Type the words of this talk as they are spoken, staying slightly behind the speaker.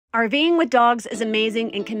RVing with dogs is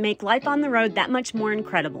amazing and can make life on the road that much more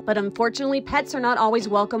incredible. But unfortunately, pets are not always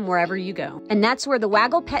welcome wherever you go. And that's where the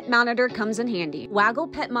Waggle Pet Monitor comes in handy. Waggle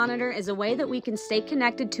Pet Monitor is a way that we can stay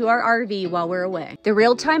connected to our RV while we're away. The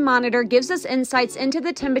real-time monitor gives us insights into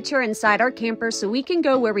the temperature inside our camper so we can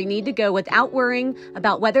go where we need to go without worrying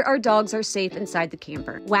about whether our dogs are safe inside the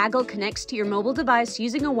camper. Waggle connects to your mobile device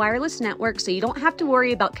using a wireless network so you don't have to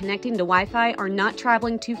worry about connecting to Wi-Fi or not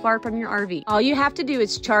traveling too far from your RV. All you have to do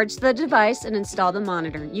is charge the device and install the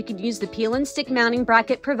monitor. You can use the peel and stick mounting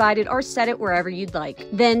bracket provided or set it wherever you'd like.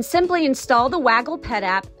 Then simply install the Waggle Pet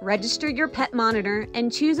app, register your pet monitor,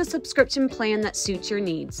 and choose a subscription plan that suits your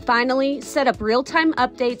needs. Finally, set up real-time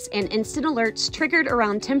updates and instant alerts triggered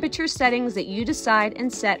around temperature settings that you decide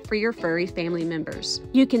and set for your furry family members.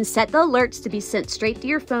 You can set the alerts to be sent straight to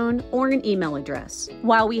your phone or an email address.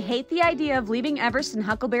 While we hate the idea of leaving Everest and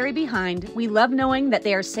Huckleberry behind, we love knowing that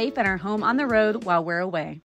they are safe in our home on the road while we're away.